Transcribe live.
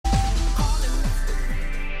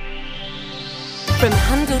From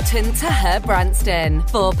Handleton to Herbranston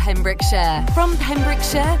for Pembrokeshire. From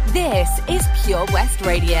Pembrokeshire, this is Pure West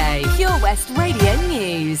Radio. Pure West Radio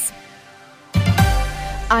News.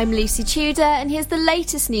 I'm Lucy Tudor and here's the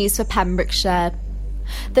latest news for Pembrokeshire.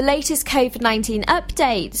 The latest COVID-19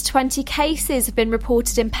 update: 20 cases have been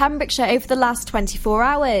reported in Pembrokeshire over the last 24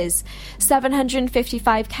 hours.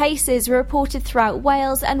 755 cases were reported throughout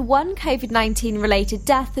Wales and one COVID-19 related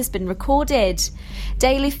death has been recorded.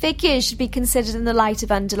 Daily figures should be considered in the light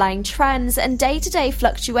of underlying trends and day-to-day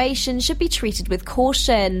fluctuations should be treated with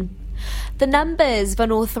caution. The numbers of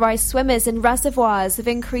unauthorised swimmers in reservoirs have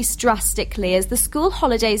increased drastically as the school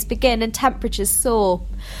holidays begin and temperatures soar.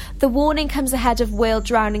 The warning comes ahead of World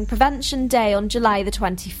Drowning Prevention Day on July the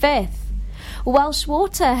 25th. Welsh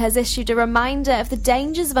Water has issued a reminder of the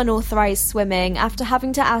dangers of unauthorised swimming after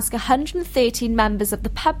having to ask 113 members of the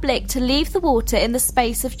public to leave the water in the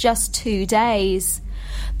space of just 2 days.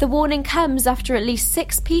 The warning comes after at least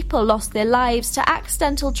 6 people lost their lives to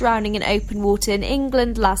accidental drowning in open water in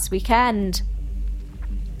England last weekend.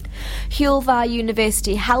 Hywel Dda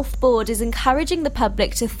University Health Board is encouraging the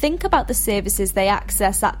public to think about the services they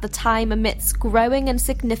access at the time amidst growing and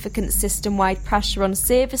significant system-wide pressure on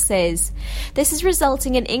services. This is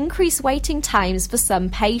resulting in increased waiting times for some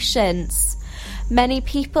patients. Many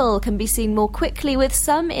people can be seen more quickly with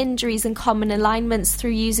some injuries and common alignments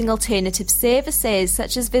through using alternative services,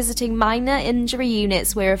 such as visiting minor injury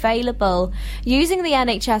units where available, using the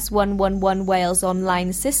NHS 111 Wales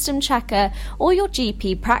online system checker, or your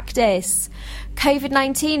GP practice.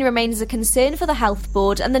 COVID-19 remains a concern for the Health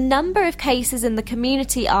Board and the number of cases in the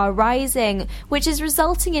community are rising, which is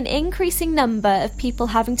resulting in increasing number of people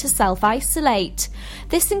having to self-isolate.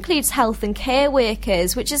 This includes health and care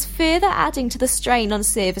workers, which is further adding to the strain on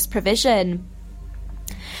service provision.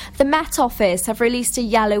 The Met Office have released a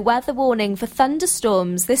yellow weather warning for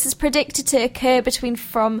thunderstorms. This is predicted to occur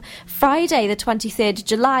from Friday the 23rd of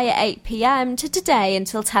July at 8 p.m. to today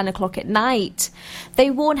until 10 o'clock at night. They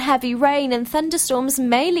warn heavy rain and thunderstorms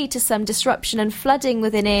may lead to some disruption and flooding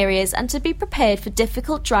within areas and to be prepared for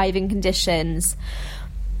difficult driving conditions.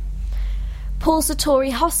 Paul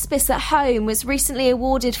Sartori Hospice at Home was recently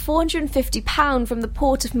awarded £450 from the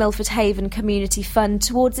Port of Milford Haven Community Fund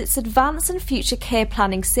towards its Advance and Future Care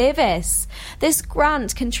Planning Service. This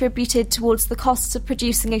grant contributed towards the costs of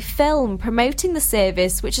producing a film promoting the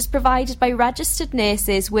service, which is provided by registered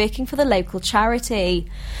nurses working for the local charity.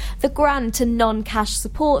 The grant and non-cash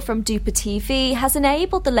support from Duper TV has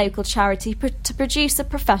enabled the local charity to produce a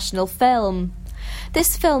professional film.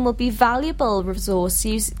 This film will be a valuable resource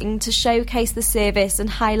using to showcase the service and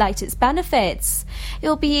highlight its benefits. It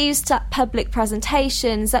will be used at public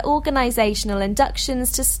presentations, at organisational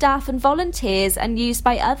inductions to staff and volunteers, and used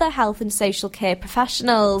by other health and social care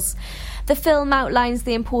professionals. The film outlines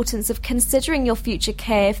the importance of considering your future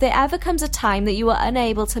care if there ever comes a time that you are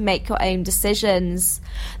unable to make your own decisions.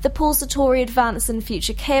 The Paul Sartori Advance and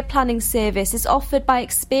Future Care Planning Service is offered by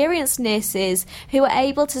experienced nurses who are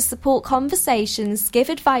able to support conversations, give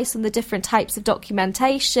advice on the different types of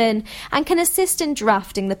documentation, and can assist in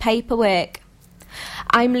drafting the paperwork.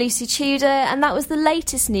 I'm Lucy Tudor, and that was the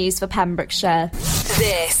latest news for Pembrokeshire.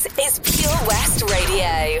 This is Pure West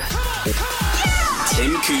Radio.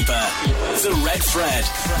 Tim Cooper, The Red Thread.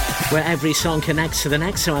 Where every song connects to the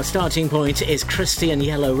next, so our starting point is Christy and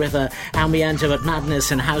Yellow River, and we end up at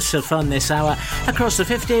Madness and House of Fun this hour, across the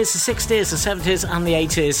 50s, the 60s, the 70s and the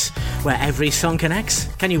 80s, where every song connects.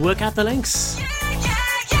 Can you work out the links? Tim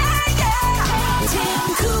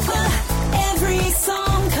Cooper, every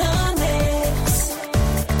song connects.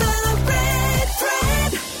 The Red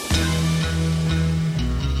Thread.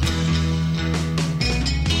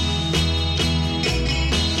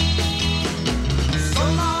 So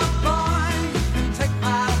long, boy, you can take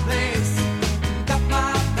my place. Got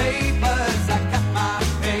my papers, I got my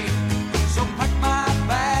pay. So pack my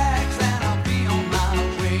bags and I'll be on my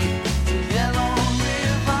way to Yellow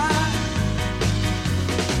River.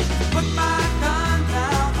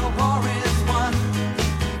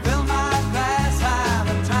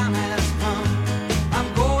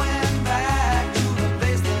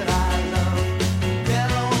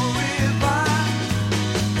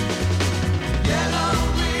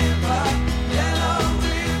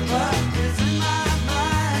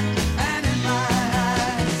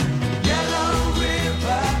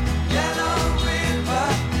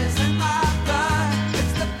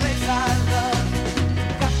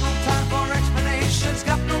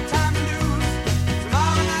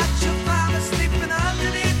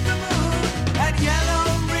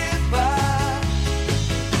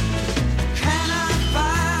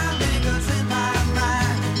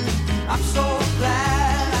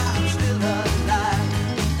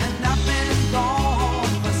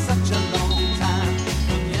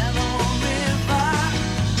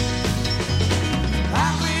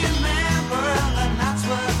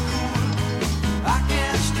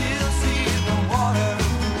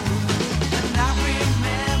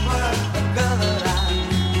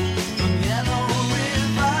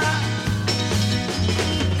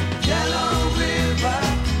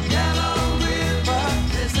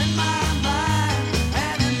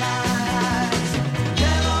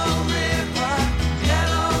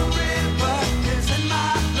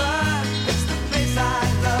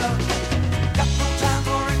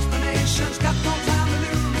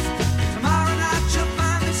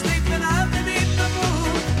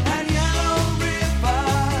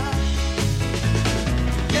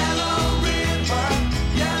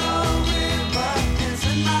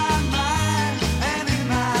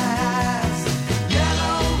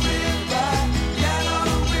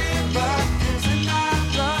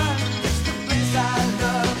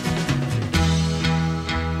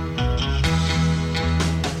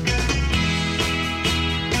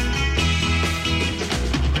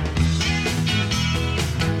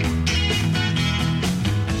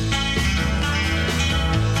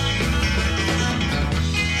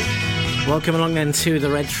 Welcome along then to the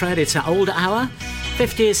Red Thread. It's our old hour.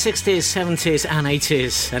 50s, 60s, 70s and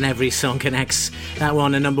 80s, and every song connects. That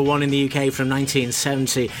one, a number one in the UK from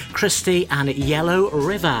 1970, Christy and Yellow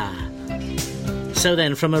River. So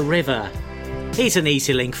then, from a river, here's an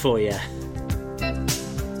easy link for you.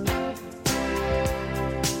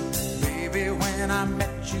 Baby, when I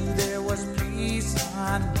met you, there was peace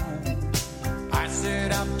unknown. I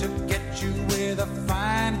set out to get you with a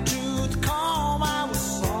fine-tooth comb. I was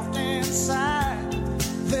soft inside.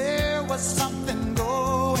 There was something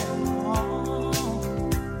going on.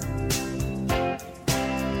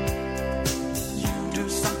 You do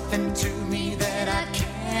something to me that I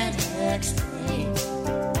can't explain.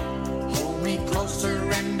 Hold me closer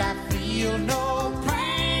and I feel no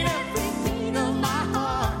pain. Every beat of my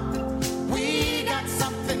heart, we got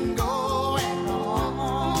something going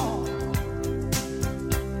on.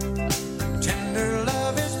 Tender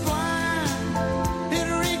love is blind, it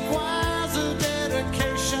requires a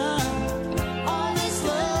dedication. All this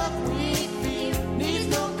love we feel needs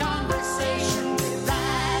no conversation. We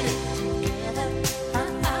light it together,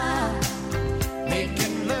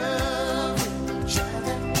 making love with each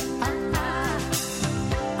other.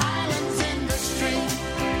 Islands in the stream,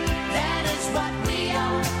 that is what we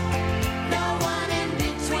are. No one in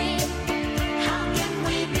between. How can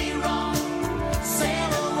we be wrong?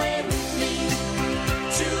 Sail away with me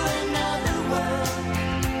to another world,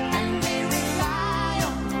 and we rely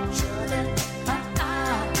on each other.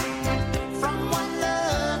 From one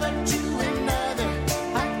lover to another.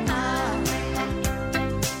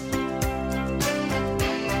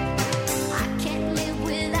 I can't live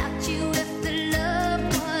without you if the love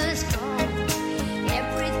was gone.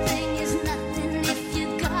 Everything is nothing if you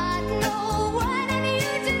got no one, and you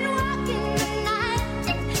just walk in the night,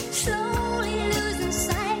 slowly losing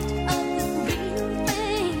sight of the real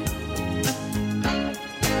thing.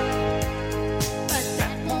 But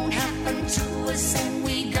that won't happen to us, and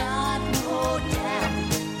we got no doubt.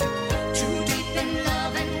 Too deep in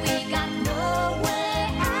love, and we got no way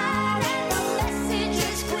out. And the message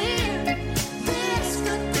is clear. This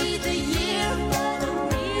could be the year for the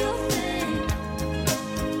real thing.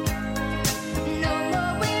 No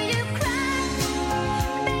more will you cry,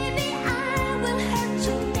 baby. I will hurt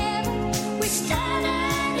you never. We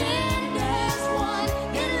started in as one,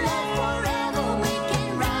 in love forever. We can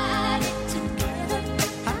ride it together,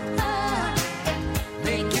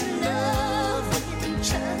 making love with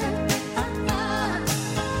each other.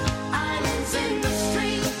 Islands in the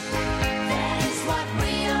stream, that is what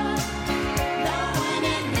we are. No one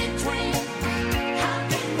in between. How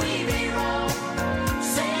can we be wrong?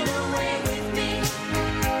 Sail away with me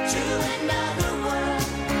to another world,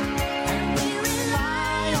 and we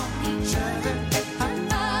rely on each other.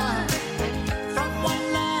 From one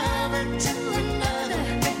lover to another.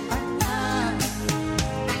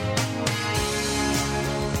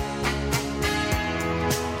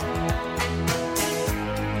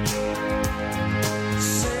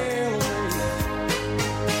 Sail away.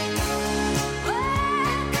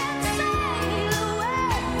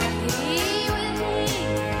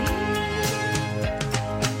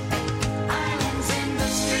 Islands in the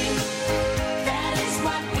stream, that is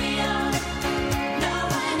what we are. No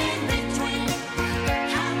one in between.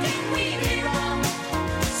 How can we be wrong?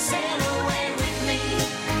 Sail away with me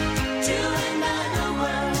to another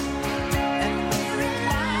world, and we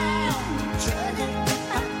rely on each other.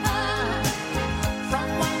 From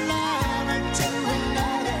one lover to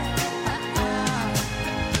another.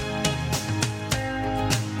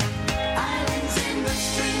 Islands in the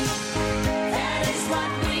stream, that is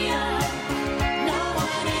what we are. No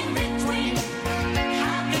one in between.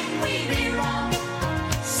 How can we be wrong?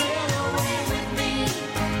 Sail away with me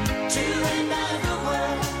to another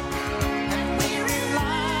world, and we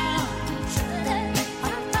rely on each other.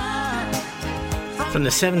 From the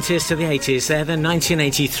 70s to the 80s, there then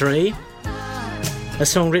 1983. A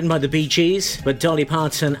song written by the Bee Gees, but Dolly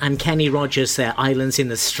Parton and Kenny Rogers, their Islands in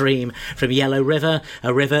the Stream, from Yellow River,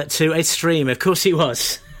 a river to a stream. Of course he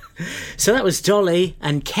was. So that was Dolly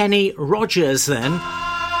and Kenny Rogers then. 4,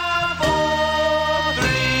 3,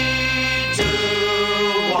 2,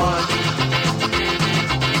 1.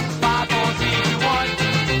 5, 4, 3, 2, 1.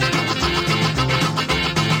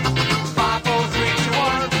 5, 4, 3, 2,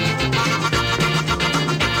 1.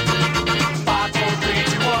 5, 4, 3,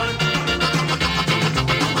 2, 1.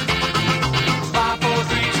 5, 4,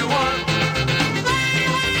 3, 2, 1.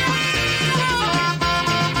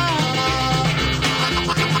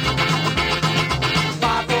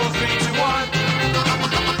 5, 4, 3, 2, 1.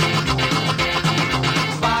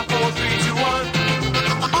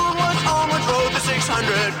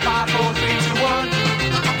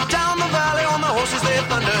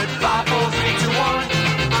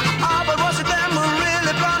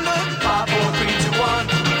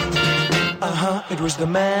 It was the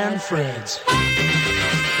Manfreds. 5,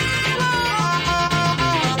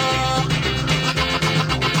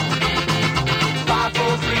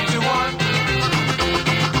 4, 3, 2, 1.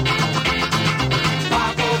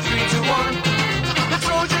 5, 4, 3, 2, 1. The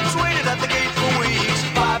Trojans waited at the gate for weeks.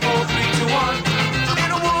 5, 4, 3, 2, 1.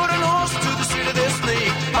 In a wooden horse to the seat of this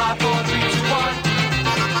league. 5, 4, 3, 2, 1.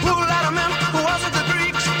 Who let 'em in? Who wasn't the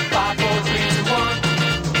Greeks? 5, 4, 3, 2, 1.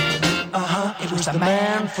 It was the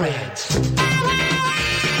Manfreds.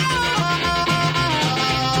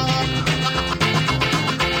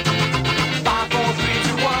 5, 4, 3,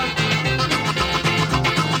 2, 1.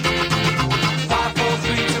 5, 4,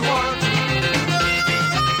 3, 2, 1.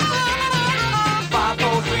 5, 4,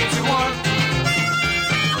 3, 2, 1.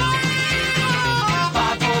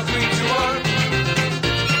 5, 4, 3, 2, 1.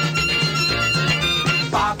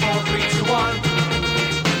 5, 4, 3, 2, 1.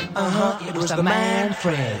 It was the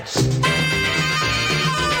Manfreds.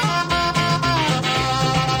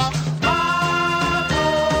 5,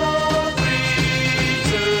 4, 3,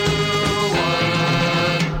 2,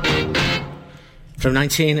 1. From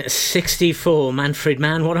 1964, Manfred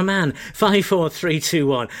Mann, what a man. 5, 4, 3, 2,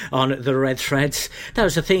 1 on the Red Threads. That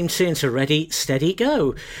was a theme tune to Ready, Steady,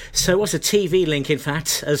 Go. So what's a TV link, in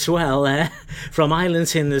fact, as well, from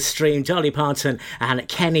Islands in the Stream, Dolly Parton and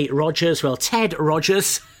Kenny Rogers. Well, Ted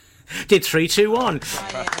Rogers did 3, 2, 1.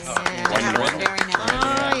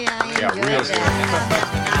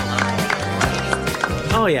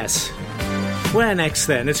 Oh, yes. Where next,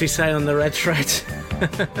 then, as we say on the Red Thread?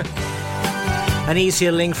 An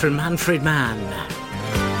easier link from Manfred Mann.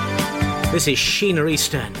 This is Sheena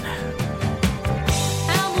Easton.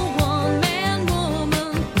 I'm a one-man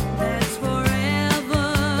woman that's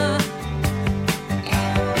forever.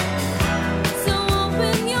 So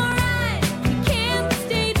open your eyes, we can't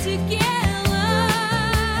stay together.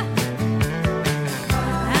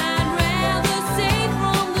 I'd rather say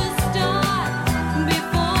from the start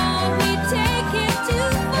before we take it too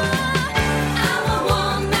far. I'm a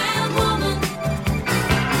one-man woman.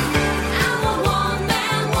 I'm a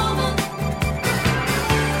one-man woman.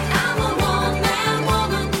 I'm a one-man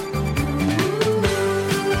woman.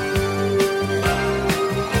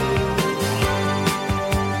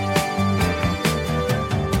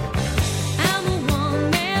 I'm a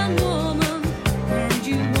one-man woman, and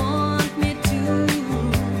you want me to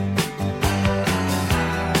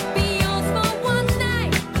be yours for one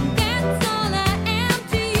night. That's all I am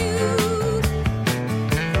to you.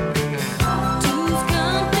 Two's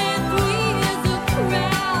company, three is a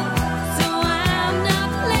crowd, so I'm not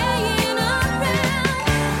playing around.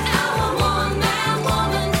 I'm a one-man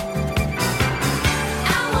woman.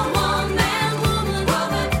 I'm a one-man woman.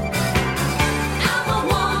 I'm a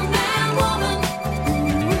one-man woman.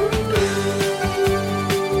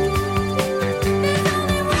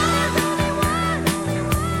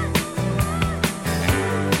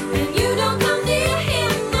 And you don't come near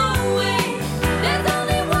him, no way. There's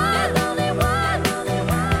only one.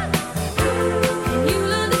 And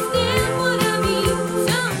you'll understand what I mean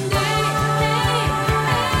someday.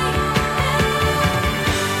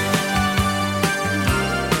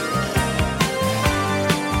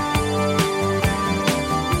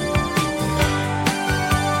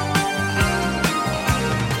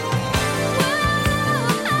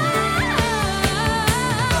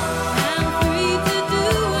 I'm free to do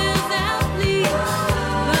as I please,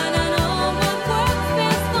 but I know what works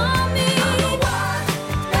best for me. I'm a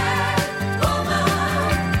one-man woman.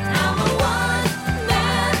 I'm a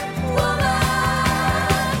one-man woman.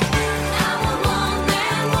 I'm a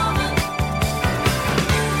one-man woman.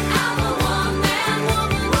 I'm a one-man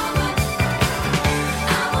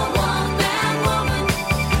woman.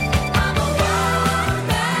 I'm a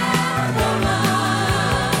one-man woman.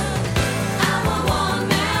 I'm a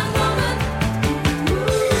one-man woman.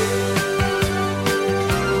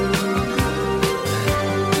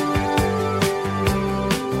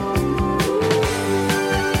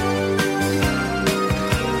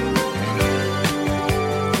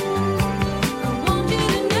 I want you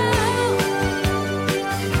to know.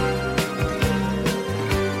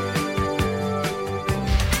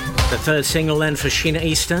 The third single then for Sheena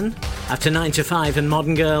Easton, after 9 to 5 and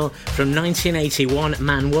Modern Girl from 1981,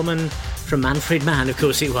 Man Woman from Manfred Mann, of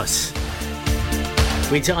course it was.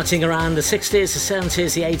 We're darting around the 60s, the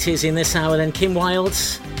 70s, the 80s in this hour, then Kim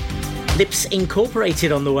Wilde's Lips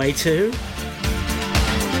Incorporated on the way too,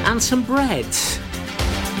 and some bread.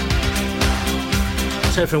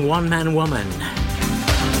 So from One Man Woman.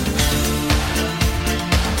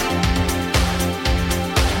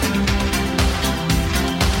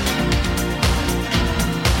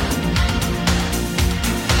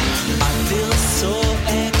 I feel so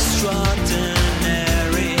extraordinary.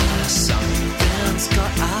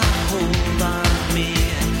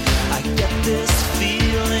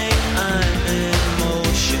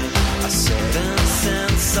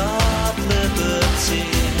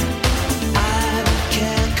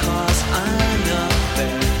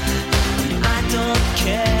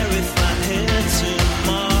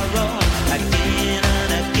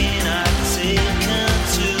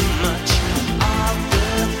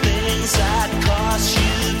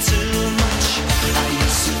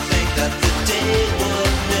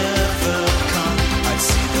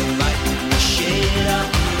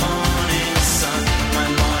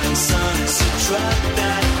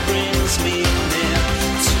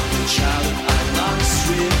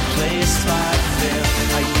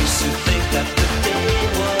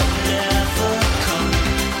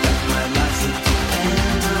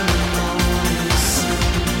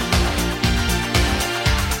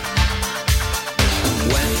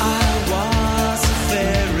 When I was a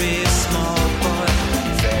very small boy,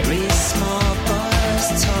 very small boys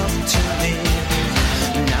talk to me.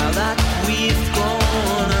 Now that we've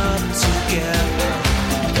grown up together,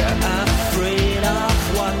 they're afraid of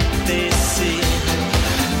what they see.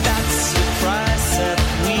 That's the price that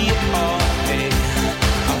we all pay.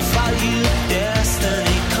 Our value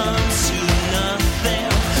destiny comes to nothing.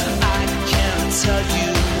 I can't tell you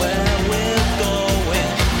where we're going.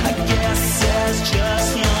 I guess there's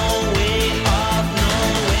just no way of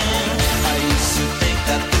knowing. I used to think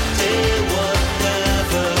that the day would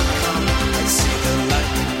never come. I'd see the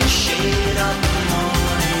light in the shade of the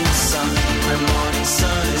morning sun. My morning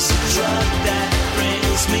sun is a drug that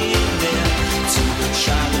brings me near to the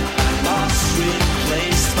child I lost,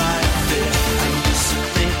 replaced by fear. I used to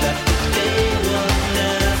think that the day would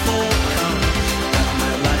never come, that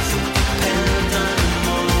my life would depend on the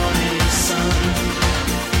morning sun.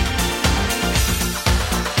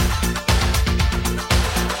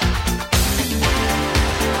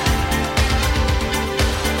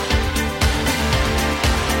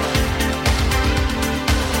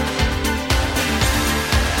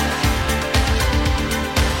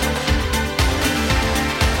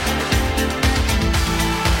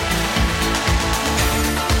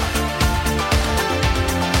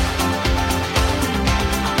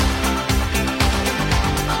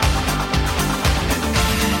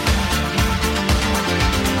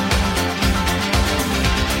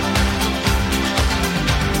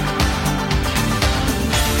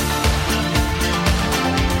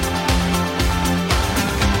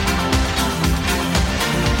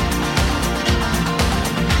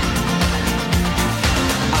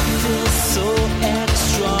 I feel so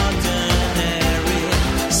extraordinary.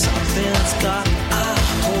 Something's got a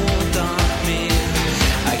hold on me.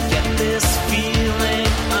 I get this feeling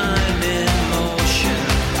I'm in motion,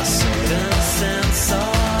 a certain sense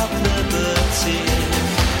of liberty.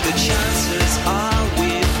 The chances are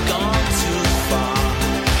we've gone too far.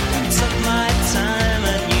 You took my time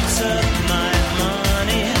and you took my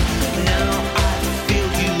money. Now I feel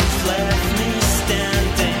you've left me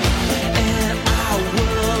standing in a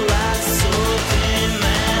world that's so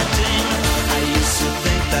demanding. I used to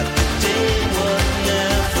think that the day would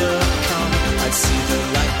never come. I'd see the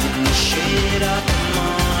light in the shade of the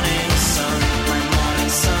morning sun. My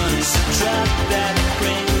morning sun is a drug that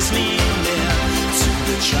brings me near to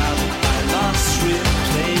the child I lost,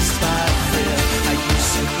 replaced by fear. I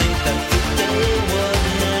used to think that the day would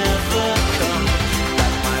never come,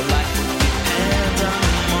 that my life would depend on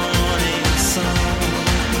the morning sun.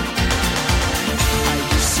 I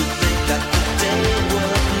used to think that the day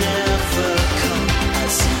would never come.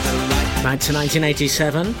 I'd see the light. Back to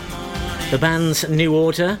 1987, the band's New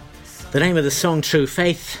Order, the name of the song True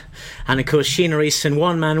Faith, and of course Sheena Easton,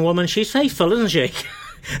 One Man Woman. She's faithful, isn't she?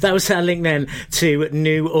 That was our link then to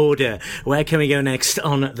New Order. Where can we go next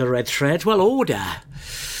on the Red Thread? Well, Order.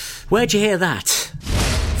 Where'd you hear that?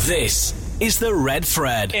 This is the Red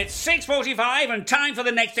Thread. It's 6:45 and time for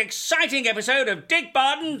the next exciting episode of Dick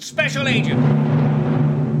Barton Special Agent.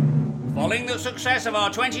 Following the success of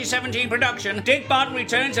our 2017 production, Dick Barton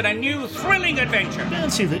returns in a new thrilling adventure.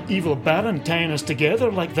 Fancy the evil Baron tying us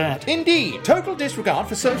together like that. Indeed, total disregard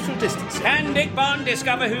for social distancing. Can Dick Barton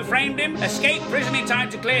discover who framed him, escape prison in time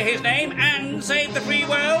to clear his name, and save the free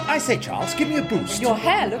world? I say, Charles, give me a boost. Your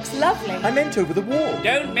hair looks lovely. I meant over the wall.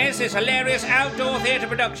 Don't miss this hilarious outdoor theatre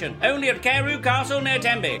production, only at Carew Castle near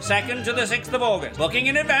Tenby, 2nd to the 6th of August. Booking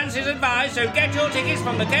in advance is advised, so get your tickets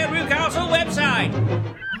from the Carew Castle website.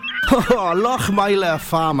 Oh, Lochmeyler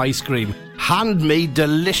Farm Ice Cream. Handmade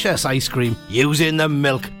delicious ice cream using the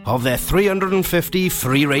milk of their 350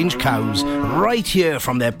 free-range cows right here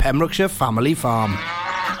from their Pembrokeshire family farm.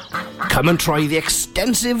 Come and try the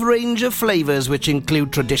extensive range of flavours which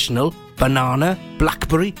include traditional, banana,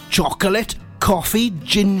 blackberry, chocolate, coffee,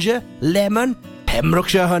 ginger, lemon,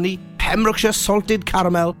 Pembrokeshire honey, Pembrokeshire salted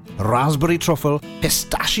caramel, raspberry truffle,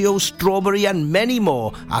 pistachio, strawberry and many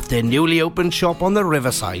more at their newly opened shop on the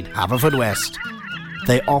Riverside, Haverfordwest.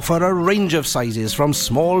 They offer a range of sizes from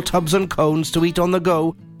small tubs and cones to eat on the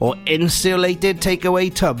go or insulated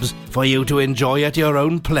takeaway tubs for you to enjoy at your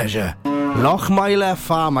own pleasure. Lochmeyler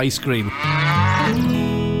Farm Ice Cream.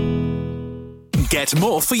 Get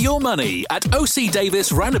more for your money at OC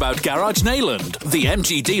Davis Roundabout Garage Neyland, the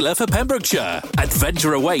MG dealer for Pembrokeshire.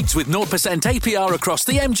 Adventure awaits with 0% APR across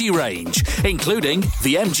the MG range, including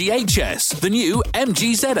the MG HS, the new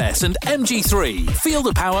MG ZS and MG3. Feel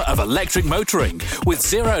the power of electric motoring with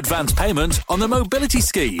zero advance payment on the mobility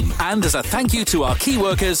scheme. And as a thank you to our key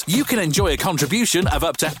workers, you can enjoy a contribution of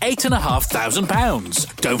up to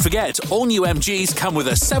 £8,500. Don't forget, all new MGs come with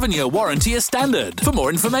a 7-year warranty as standard. For more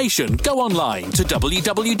information, go online to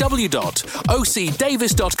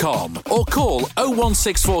www.ocdavis.com or call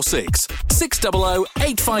 01646 600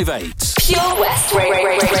 858. Pure West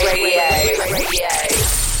Radio.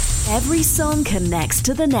 Every song connects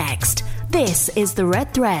to the next. This is The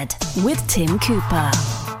Red Thread with Tim Cooper.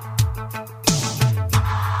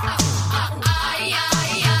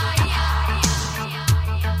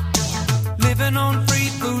 Living on free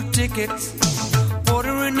food tickets,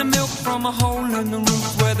 watering the milk from a hole in the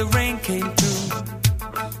roof where the rain came through.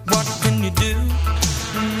 What can you do?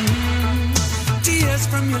 Tears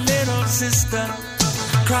from your little sister,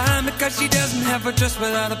 crying because she doesn't have a dress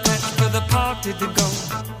without a patch for the party to go.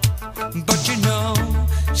 But you know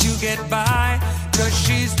she'll get by, cause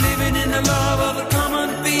she's living in the love of the common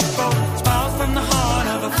people. Smiles from the heart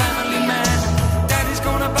of a family man. Daddy's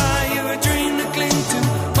gonna buy you a dream to cling to.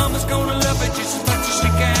 Mama's gonna love it just as much as she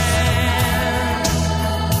can.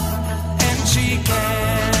 And she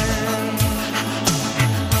can.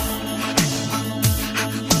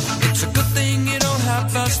 It's a good thing you don't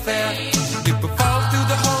have bus fare. People fall through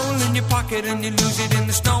the hole in your pocket and you lose it in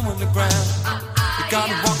the snow on the ground. You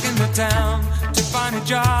gotta walk in the town to find a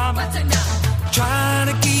job, trying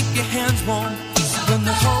to keep your hands warm. When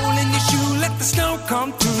the hole in your shoe, let the snow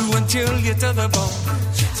come through and chill you to the bone.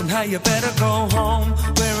 Somehow you better go home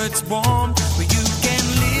where it's warm, where you can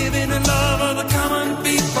live in the love of the common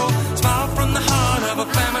people. Smile from the heart of a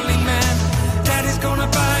family man. Daddy's gonna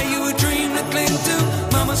buy you a dream to cling to.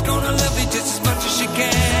 Mama's gonna love you just as much as she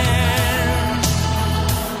can.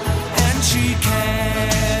 And she can.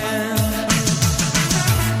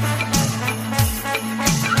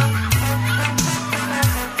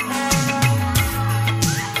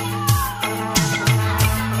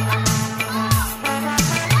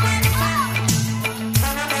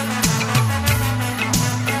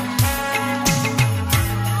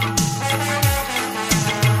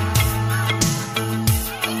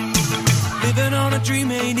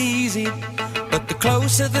 Dream ain't easy, but the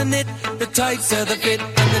closer the knit, the tighter the fit,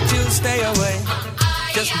 and the chills stay away.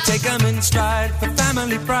 Just take them in stride for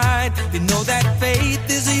family pride. You know that faith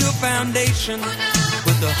is your foundation,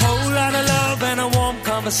 with a whole lot of love and a warm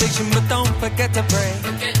conversation. But don't forget to pray,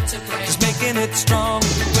 just making it strong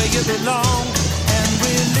where you belong. And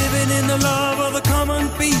we're living in the love of the common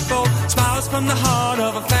people. Smiles from the heart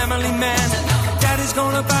of a family man. Daddy's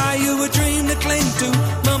gonna buy you a dream to cling to.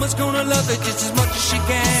 Mama's gonna love it just as much as she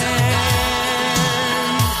can.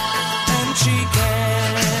 And she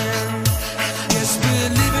can. Yes, we're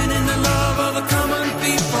living in the love of the common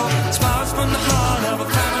people. Smiles from the heart of a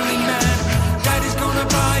family man. Daddy's gonna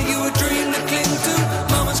buy you a dream to cling to.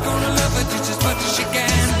 Mama's gonna love it just as much as she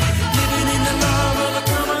can. Living in the love of the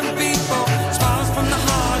common people. Smiles from the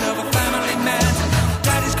heart of a family man.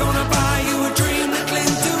 Daddy's gonna buy you a dream to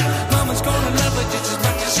cling to. Mama's gonna love it just as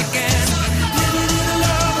much as she can. Living in the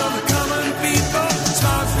love of the common people.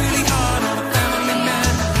 Smiles really hard on a family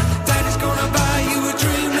man. Daddy's gonna buy you a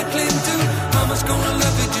dream to cling to. Mama's gonna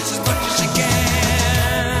love it just as much as she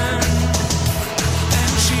can.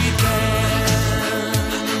 And she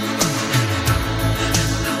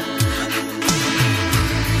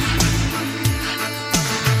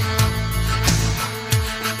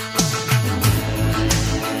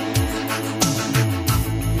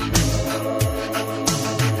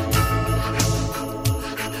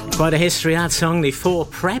Quite a history, that song. The Four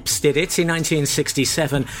Preps did it in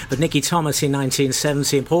 1967, but Nicky Thomas in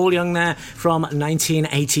 1970 and Paul Young there from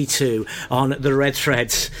 1982 on the Red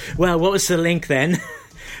Threads. Well, what was the link then?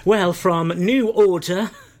 Well, from New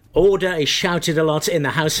Order, order is shouted a lot in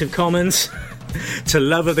the House of Commons, to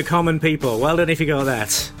love of the common people. Well done if you got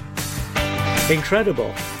that.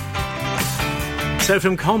 Incredible. So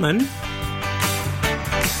from Common...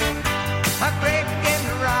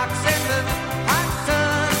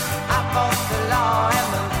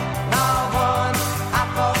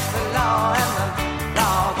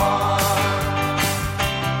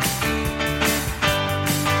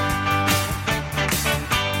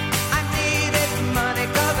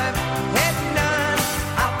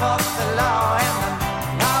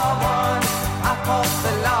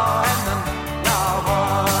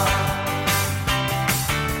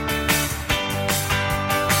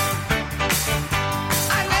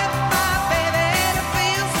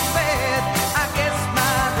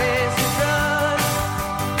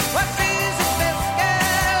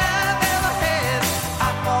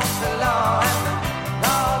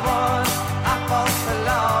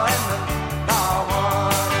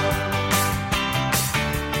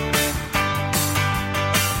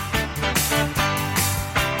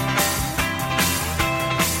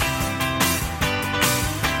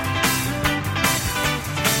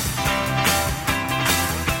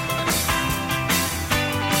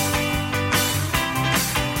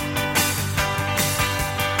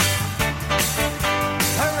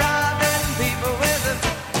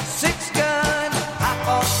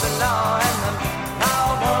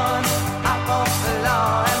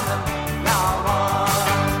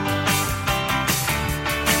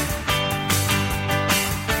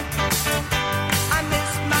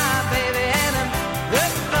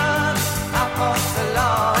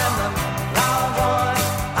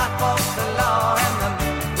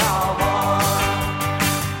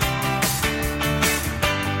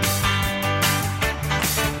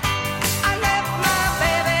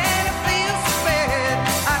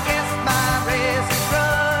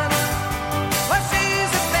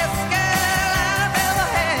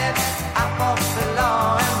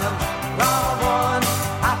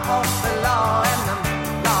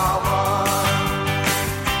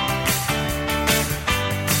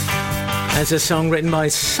 is a song written by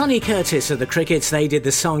Sonny Curtis of the Crickets. They did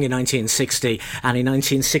the song in 1960, and in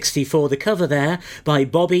 1964 the cover there by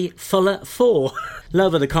Bobby Fuller 4.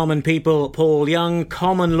 Love of the Common People, Paul Young,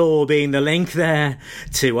 Common Law being the link there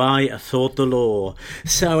to I Thought the Law.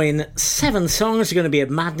 So in 7 songs are going to be a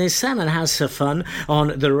Madness then and House of Fun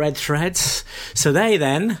on the Red Threads. So they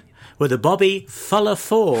then were the Bobby Fuller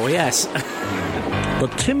 4, yes.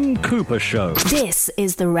 The Tim Cooper Show. This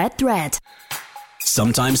is the Red Thread.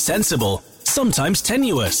 Sometimes sensible, sometimes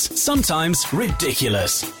tenuous, sometimes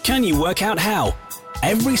ridiculous. Can you work out how?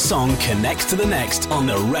 Every song connects to the next on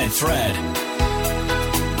the Red Thread.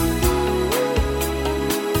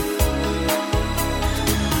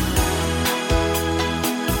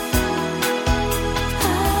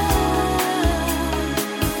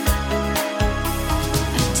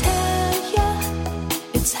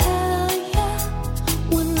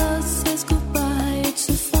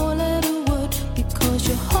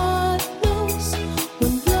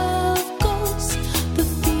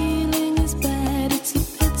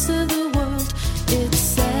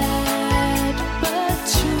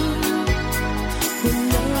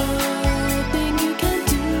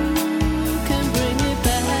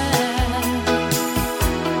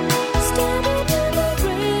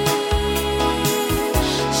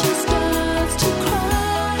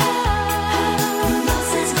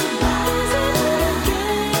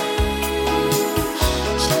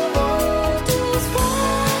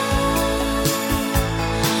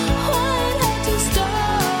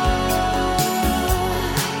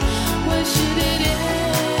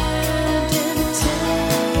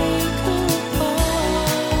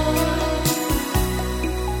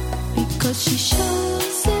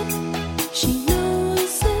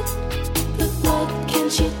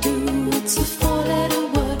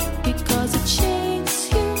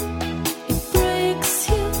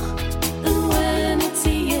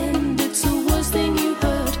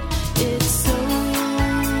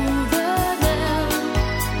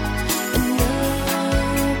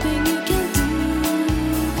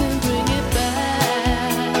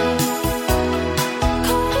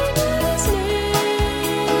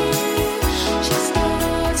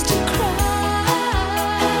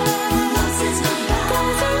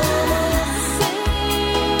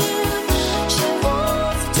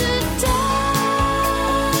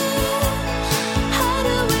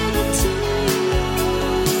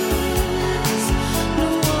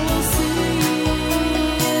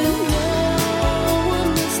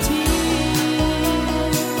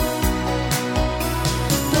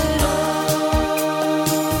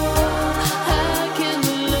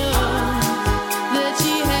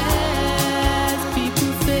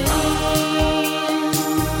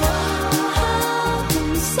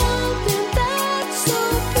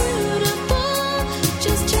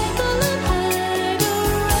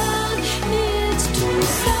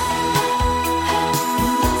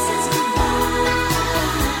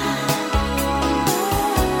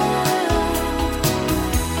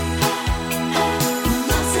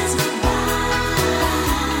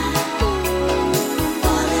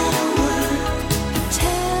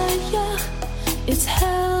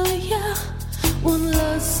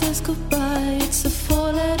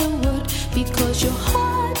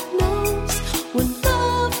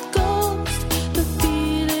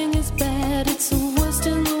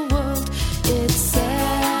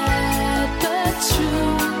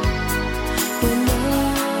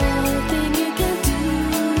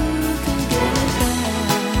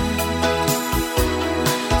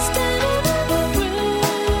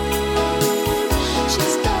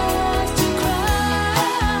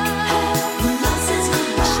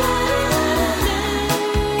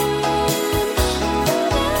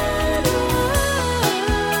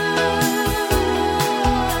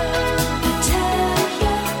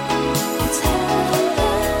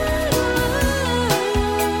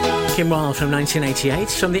 Kim Wilde from 1988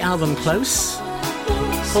 from the album Close.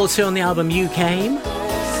 Also on the album You Came.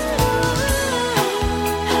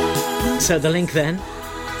 So the link then,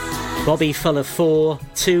 Bobby Fuller 4,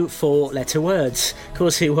 2 4-letter words. Of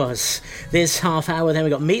course he was. This half hour then we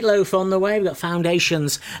got Meatloaf on the way, we got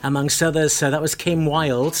Foundations amongst others. So that was Kim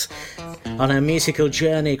Wilde on a musical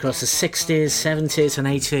journey across the 60s, 70s and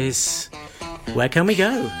 80s. Where can we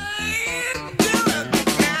go?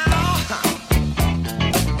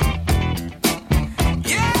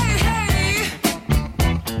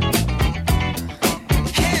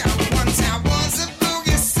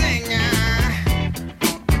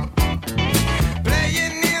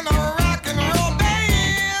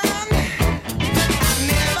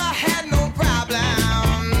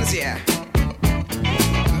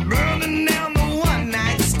 Burning down the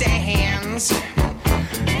one-night stands.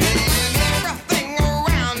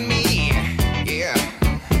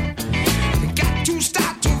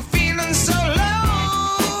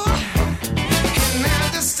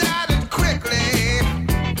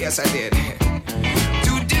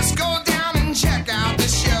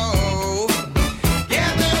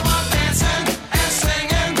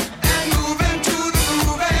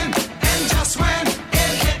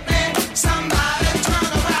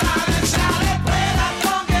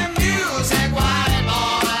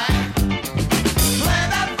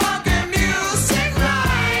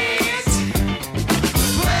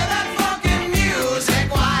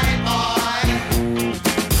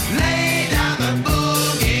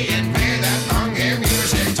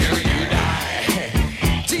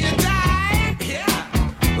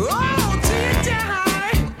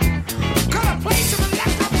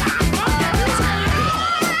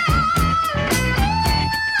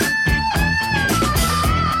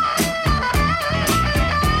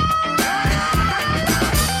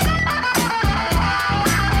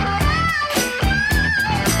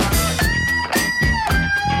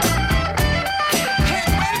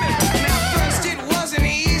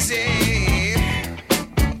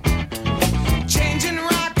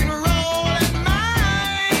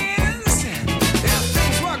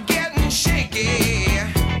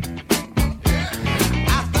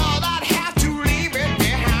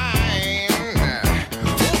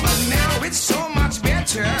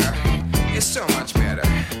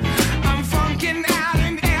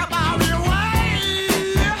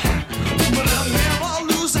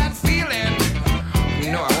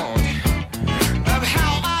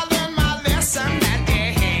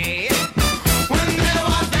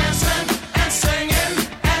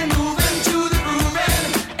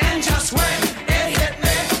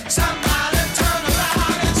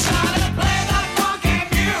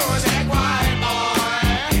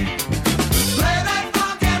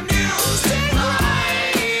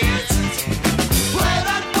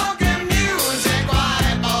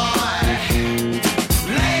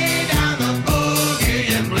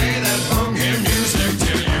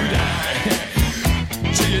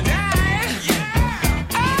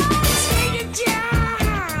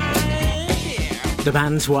 The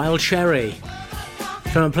band's Wild Cherry,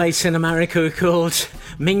 from a place in America called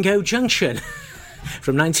Mingo Junction.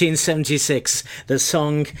 From 1976, the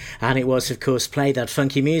song, and it was, of course, Play That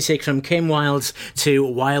Funky Music from Kim Wilde to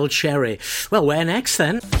Wild Cherry. Well, where next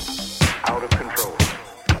then? Out of control.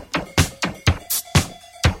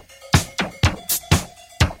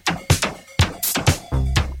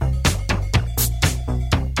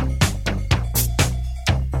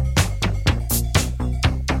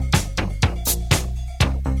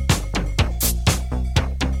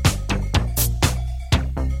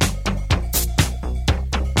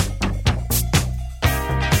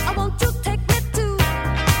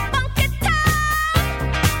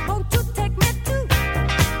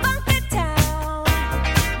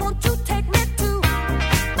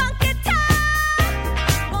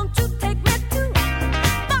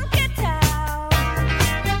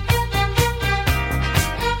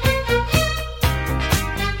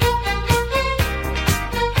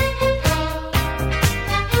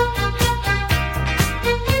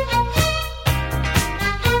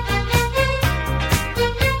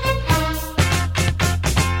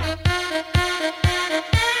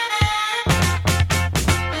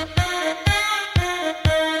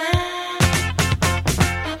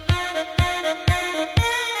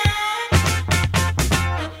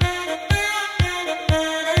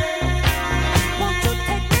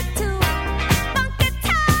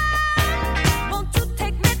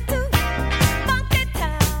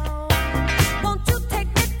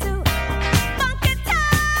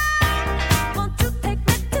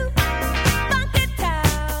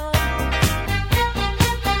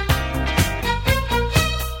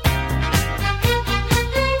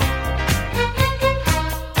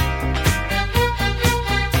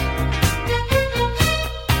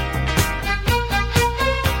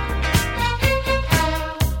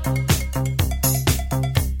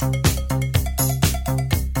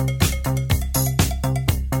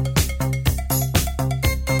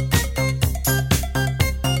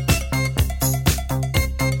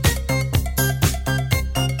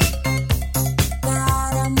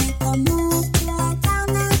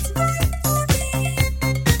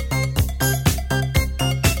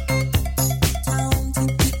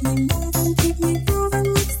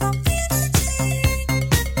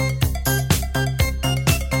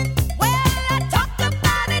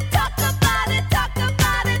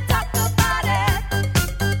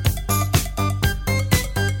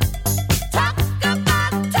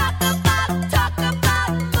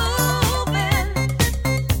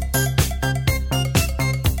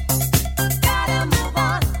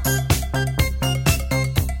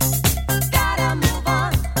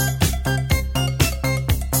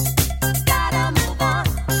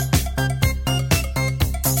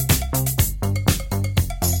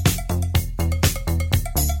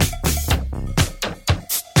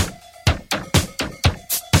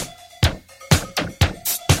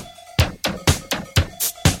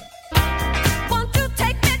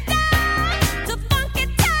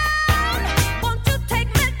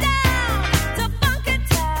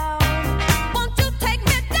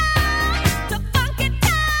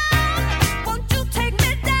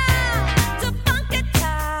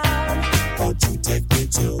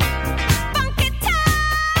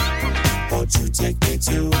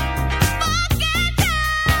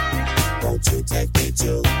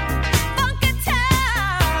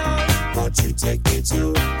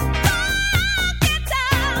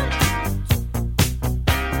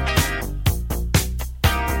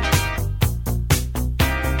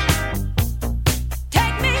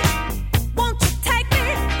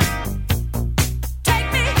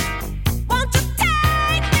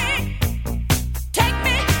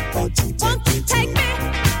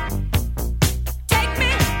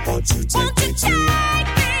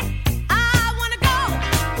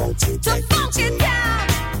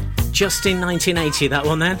 Just in 1980, that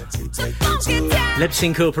one then. Lips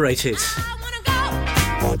Incorporated.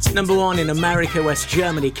 Number one in America, West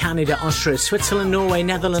Germany, Canada, Austria, Switzerland, Norway,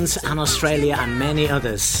 Netherlands and Australia and many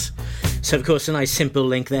others. So of course a nice simple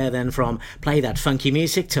link there then from Play That Funky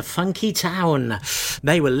Music to Funky Town.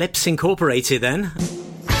 They were Lips Incorporated then.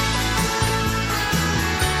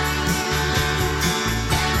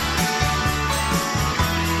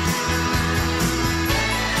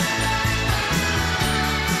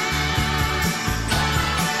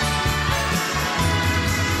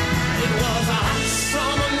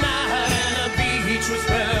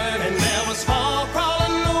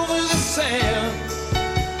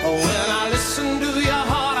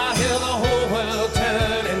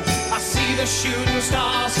 Shooting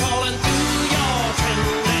stars falling through your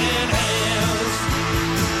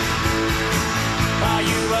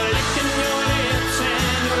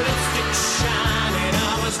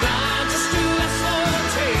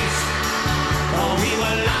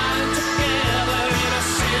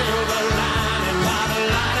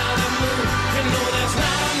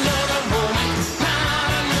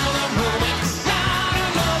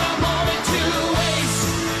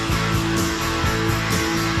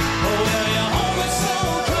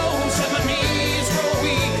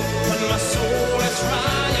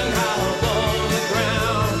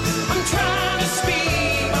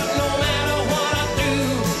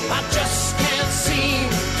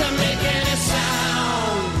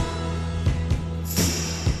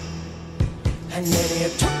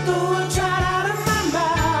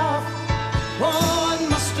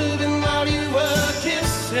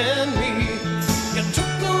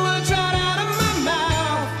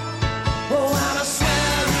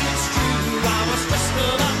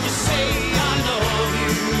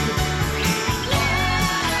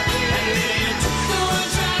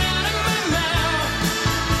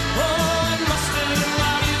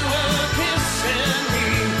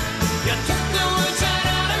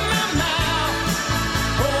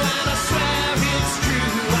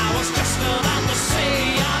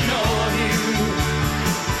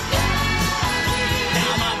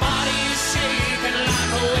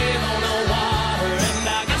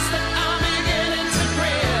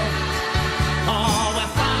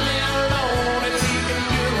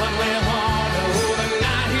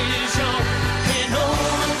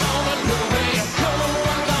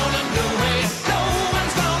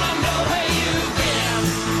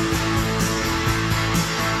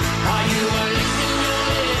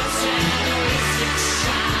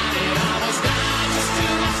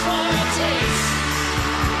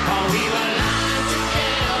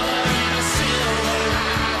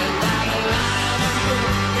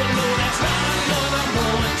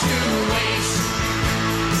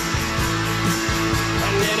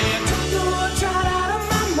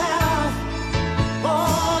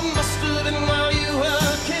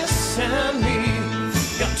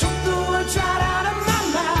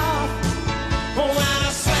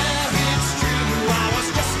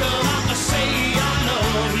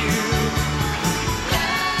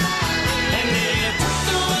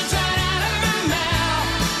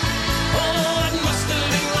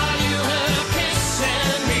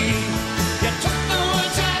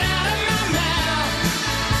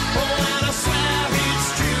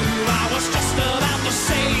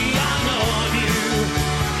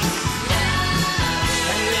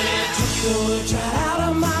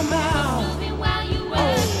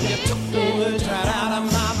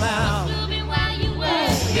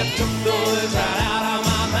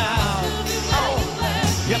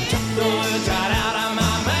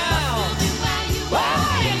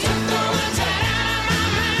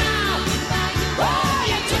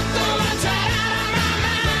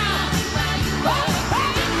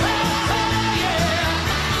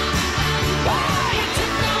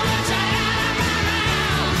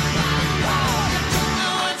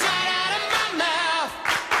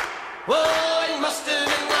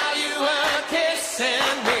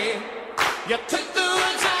You took the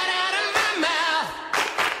words right out of my mouth.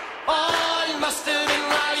 Oh, you must have been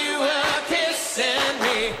while you were kissing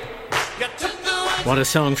me. You took the words. What a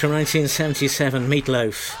song from 1977,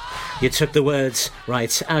 Meatloaf. You took the words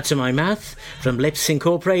right out of my mouth, from Lips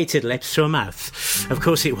Incorporated, Lips to a Mouth. Of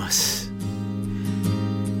course it was.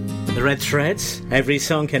 The Red Thread, every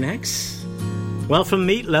song connects. Well, from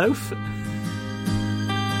Meatloaf,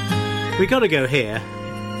 we gotta go here.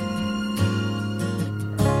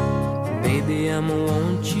 Baby, I'ma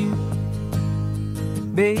want you.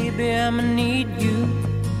 Baby, I'ma need you.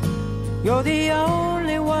 You're the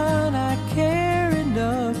only one I care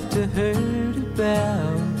enough to hurt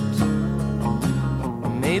about.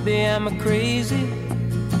 Maybe I'm a crazy,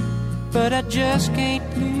 but I just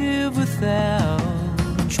can't live without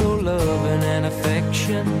your loving and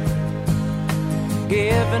affection,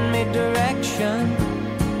 giving me direction,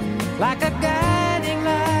 like a guiding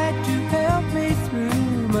light to help me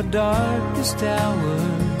through my darkest hour.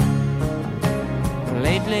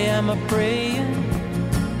 Lately I'm a praying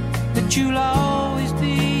that you'll always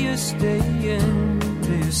be a staying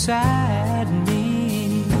beside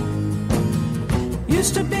me.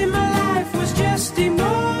 Used to be my life was just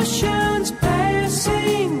emotions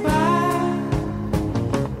passing by,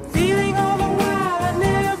 feeling all the while I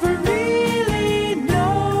never really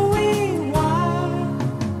knowing why.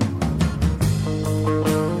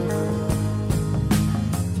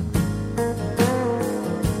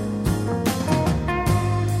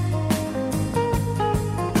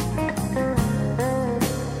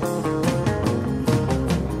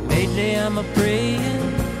 Lately I'm a praying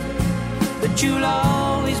that you'll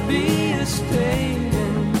always be a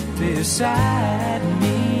staying beside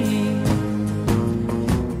me.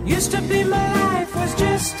 Used to be my life was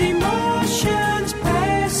just emotions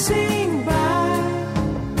passing by.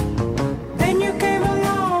 Then you came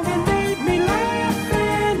along and made me laugh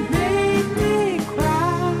and made me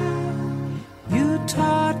cry. You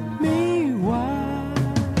taught me why.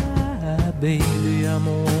 Baby,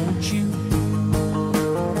 I'ma want you.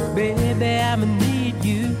 Baby, I'ma need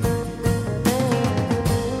you.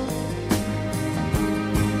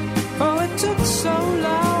 Oh, it took so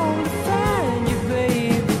long to find you,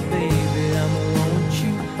 baby, baby, I'ma want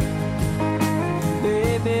you.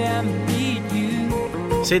 Baby, I'ma need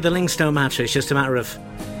you. See, the links don't matter, it's just a matter of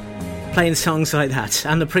playing songs like that.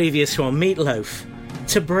 And the previous one, Meatloaf,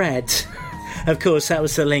 to Bread. Of course, that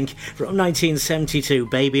was the link from 1972,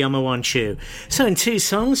 Baby, I'ma Want You. So in two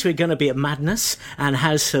songs, we're going to be at Madness and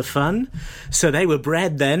House of Fun. So they were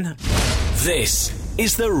Bread then. This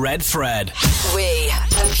is the Red Thread. We are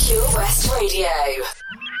Pure West Radio.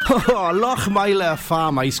 Oh, Lochmeyler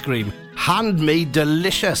Farm Ice Cream. Handmade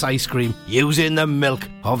delicious ice cream using the milk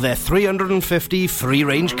of their 350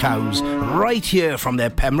 free-range cows right here from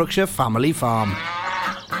their Pembrokeshire family farm.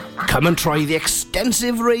 Come and try the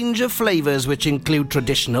extensive range of flavours which include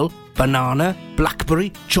traditional, banana,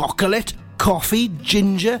 blackberry, chocolate, coffee,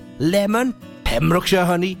 ginger, lemon, Pembrokeshire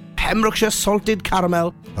honey, Pembrokeshire salted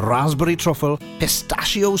caramel, raspberry truffle,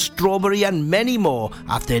 pistachio, strawberry and many more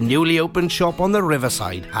at their newly opened shop on the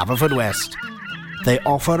Riverside, Haverfordwest. They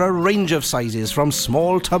offer a range of sizes from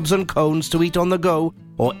small tubs and cones to eat on the go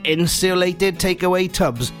or insulated takeaway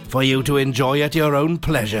tubs for you to enjoy at your own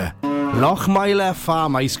pleasure. Lochmeyler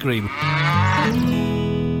Farm Ice Cream.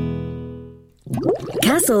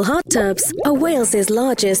 Castle Hot Tubs are Wales's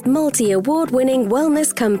largest multi-award-winning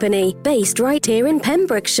wellness company based right here in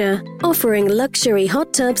Pembrokeshire, offering luxury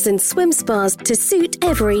hot tubs and swim spas to suit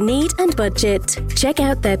every need and budget. Check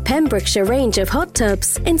out their Pembrokeshire range of hot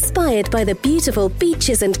tubs inspired by the beautiful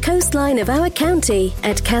beaches and coastline of our county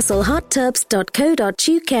at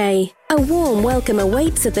castlehottubs.co.uk. A warm welcome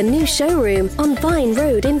awaits at the new showroom on Vine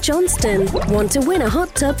Road in Johnston. Want to win a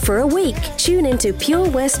hot tub for a week? Tune into Pure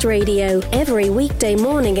West Radio every weekday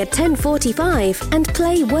morning at 10:45 and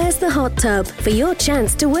play Where's the Hot Tub for your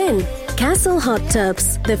chance to win. Castle Hot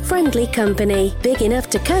Tubs, the friendly company, big enough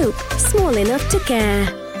to cope, small enough to care.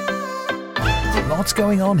 Lots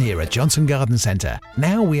going on here at Johnson Garden Centre.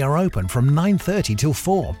 Now we are open from 9:30 till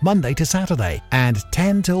 4, Monday to Saturday, and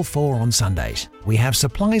 10 till 4 on Sundays. We have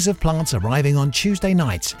supplies of plants arriving on Tuesday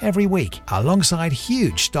nights every week, alongside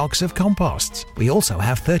huge stocks of composts. We also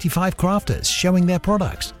have 35 crafters showing their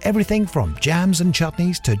products, everything from jams and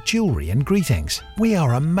chutneys to jewellery and greetings. We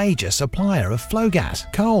are a major supplier of flow gas,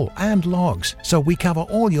 coal and logs, so we cover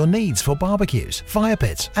all your needs for barbecues, fire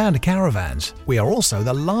pits and caravans. We are also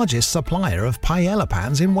the largest supplier of paella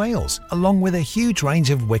pans in Wales, along with a huge range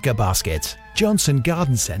of wicker baskets. Johnson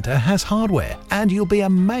Garden Centre has hardware, and you'll be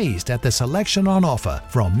amazed at the selection on offer,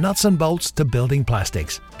 from nuts and bolts to building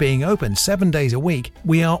plastics. Being open 7 days a week,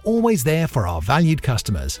 we are always there for our valued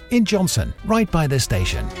customers in Johnson, right by the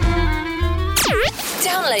station.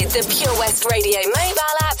 Download the Pure West Radio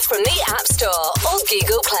mobile app from the App Store or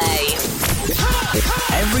Google Play.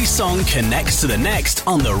 Every song connects to the next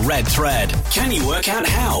on the Red Thread. Can you work out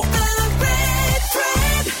how?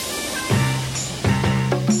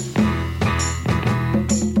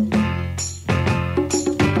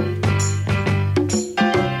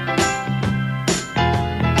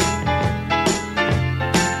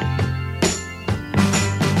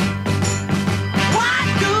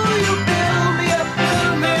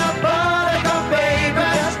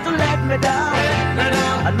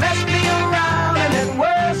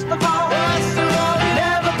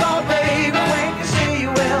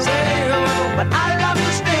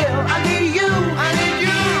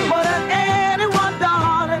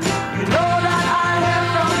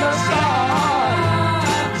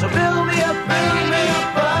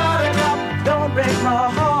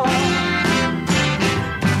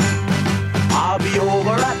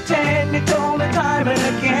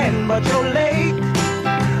 But you're late.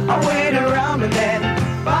 I wait around and then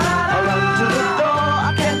I run to the door.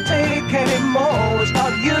 I can't take anymore. It's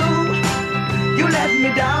not you. You let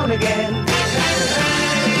me down again.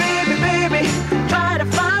 Baby, baby, try to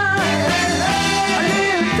find a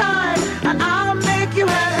little time and I'll make you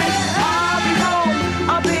happy. I'll be home.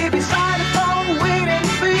 I'll be beside the phone waiting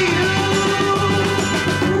for you.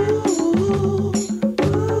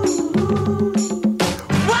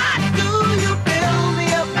 Why do you build me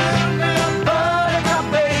up?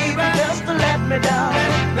 Down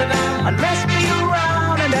and mess me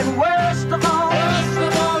around, and then worst of all,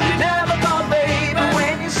 you never call, baby,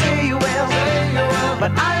 when you say you will.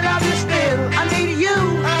 But I love you still. I need you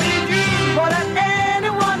more than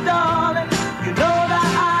anyone, darling. You know that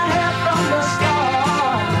I have from the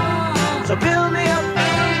start. So build me up,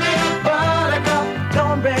 buttercup,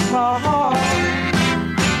 don't break my heart.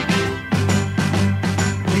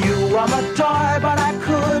 You are my toy, but I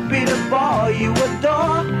could be the boy you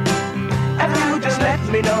adore. And you just let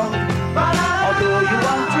me know. Although you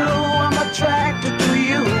are true, I'm attracted to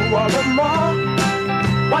you all the more.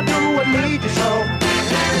 Why do I need you so?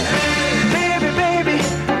 Baby, baby,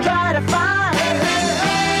 try to find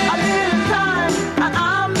a little time and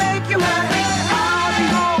I'll make you happy. I'll be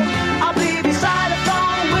home, I'll be beside the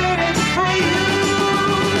phone waiting for you.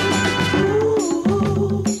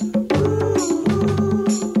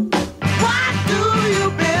 Why do you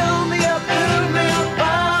build me up,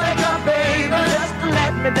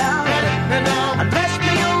 me down and mess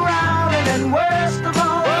me around, and then worst of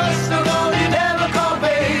all, you never call,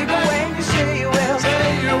 baby, when you say you will.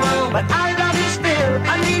 But I love you still.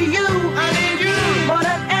 I need you more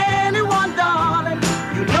than anyone, darling.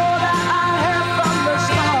 You know that I have from the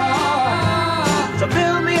start. So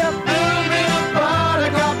build me up,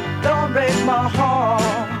 buttercup, don't break my heart.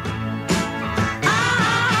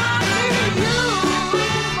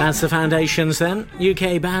 That's the Foundations then.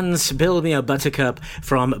 UK bands, Build Me a Buttercup,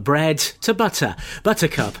 from bread to butter.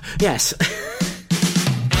 Buttercup, yes.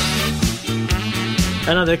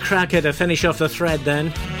 Another cracker to finish off the thread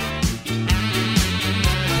then.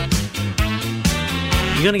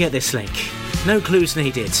 You're going to get this link. No clues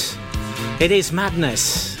needed. It is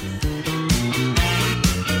Madness.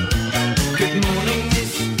 Good morning,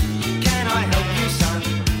 miss. Can I help you, son?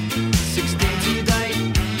 16 today,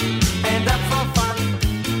 and up for fun.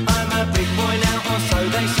 I'm a big boy now, or so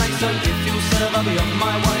they say. So if you'll serve, I'll be on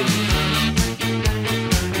my way.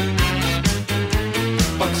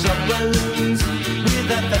 Box of balloons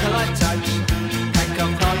with a featherlight touch. Pack of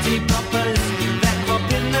party poppers that pop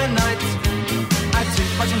in the night. Add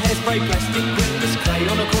toothbrush and hairspray, plastic rings, clay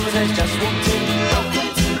on the corners has just walked in. Welcome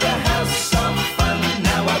to the house of fun.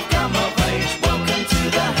 Now I've come of age. Welcome to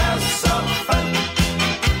the house of fun.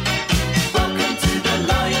 Welcome to the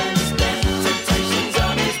lion's den. Temptation's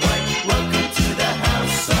on his way. Welcome to the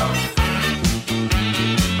house of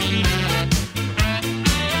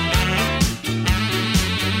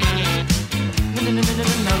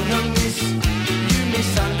No, miss, you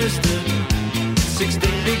misunderstood. 16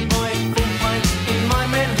 big boy, full pint in my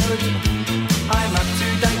manhood. I'm up to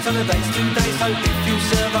date on the dates today, so if you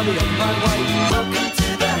serve, I'll be on my way. Welcome to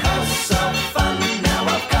the house of fun. Now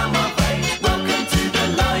I've come of age. Welcome to the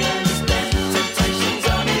lion's den. Temptation's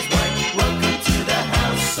on his way. Welcome to the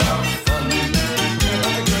house of fun.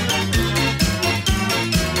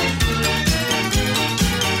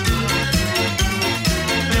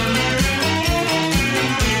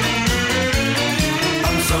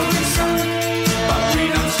 I'm sorry, son, but we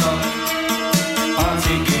don't stop.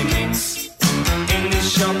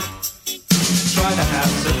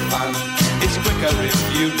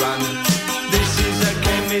 run. This is a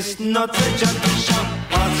chemist, not a junkie shop.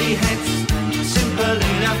 Party hats, simple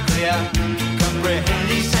enough, clear. Comprehend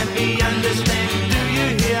these and me understand. Do you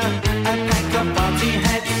hear? A pack of party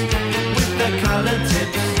hats with the coloured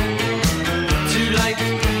tips. Too late,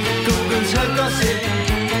 Google's her gossip.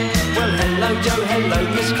 Well, hello Joe, hello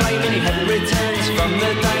Miss Clayman. He hadn't returns from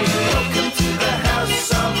the day. Welcome to the house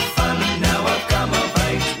of fun. Now I've come of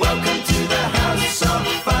age. Welcome to the house of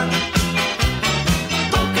fun.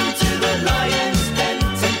 Welcome to the lion's den.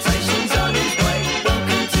 Temptation's on his way.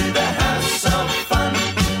 Welcome to the house of fun.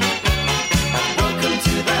 Welcome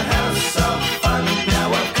to the house of fun. Now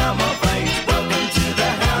I've come of age. Welcome to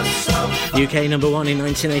the house of fun. UK number 1 in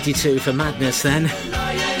 1982 for Madness then.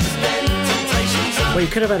 Well, you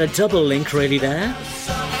could have had a double link really there.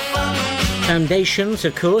 Foundations,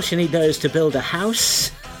 of course, you need those to build a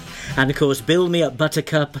house. And of course, Build Me Up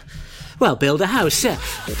Buttercup. Well, build a house, yeah.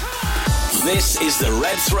 This is the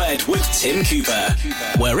Red Thread with Tim Cooper,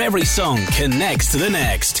 where every song connects to the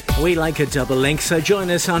next. We like a double link, so join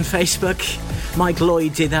us on Facebook. Mike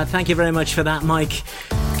Lloyd did that. Thank you very much for that, Mike.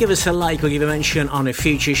 Give us a like or give a mention on a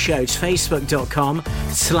future show. It's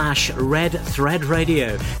facebook.com/Red Thread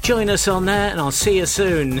Radio. Join us on there and I'll see you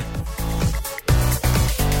soon.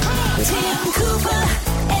 Tim Cooper,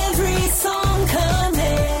 every song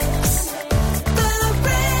connects. The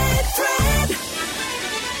Red Thread.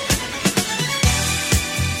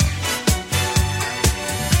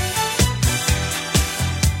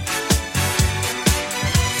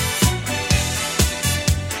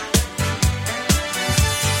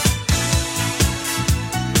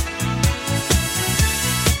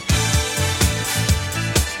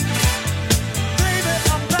 Baby,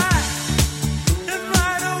 I'm back, and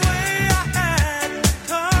right away I had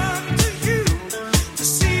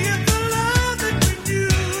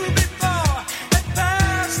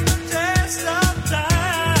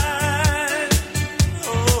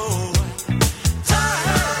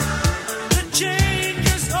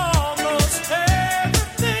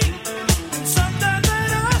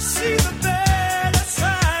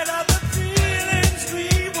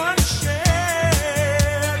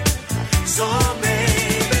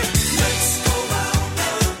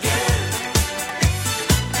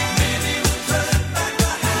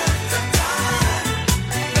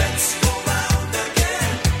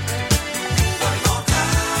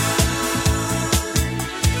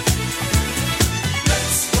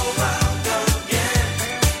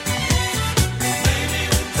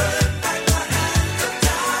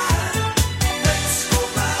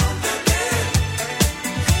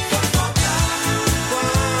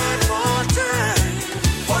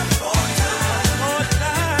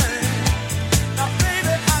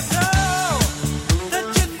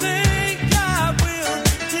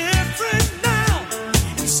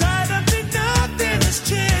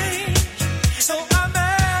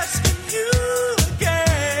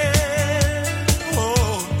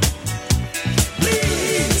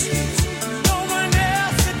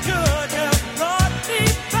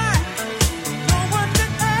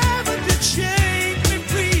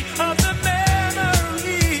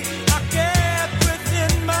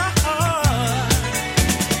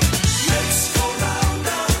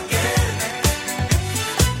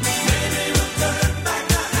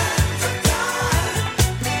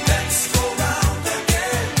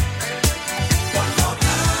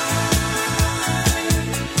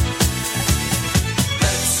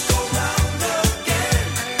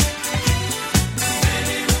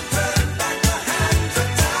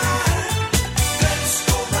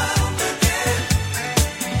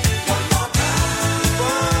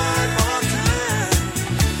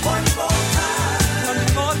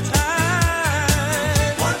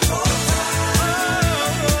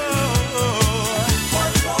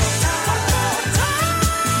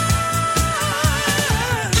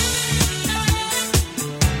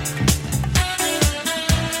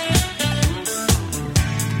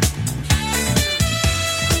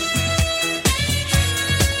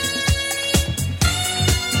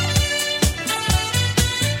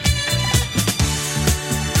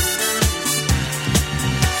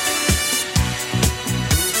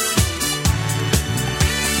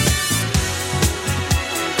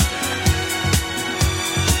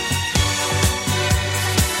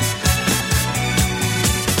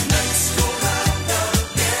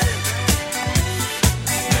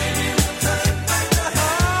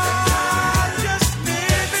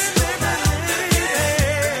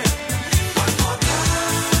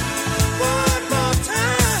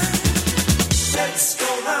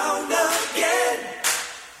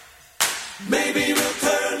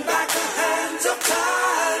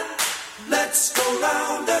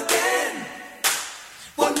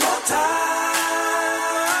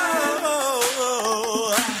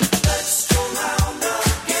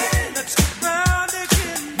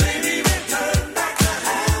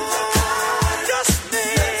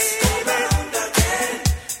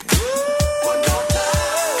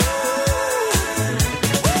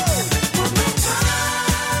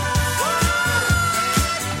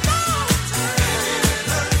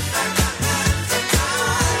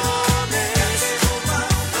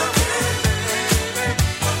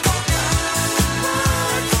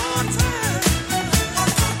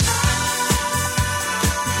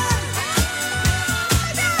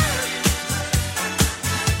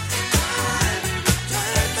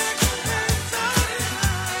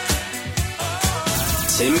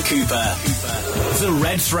Tim Cooper. The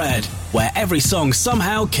Red Thread, where every song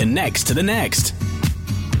somehow connects to the next.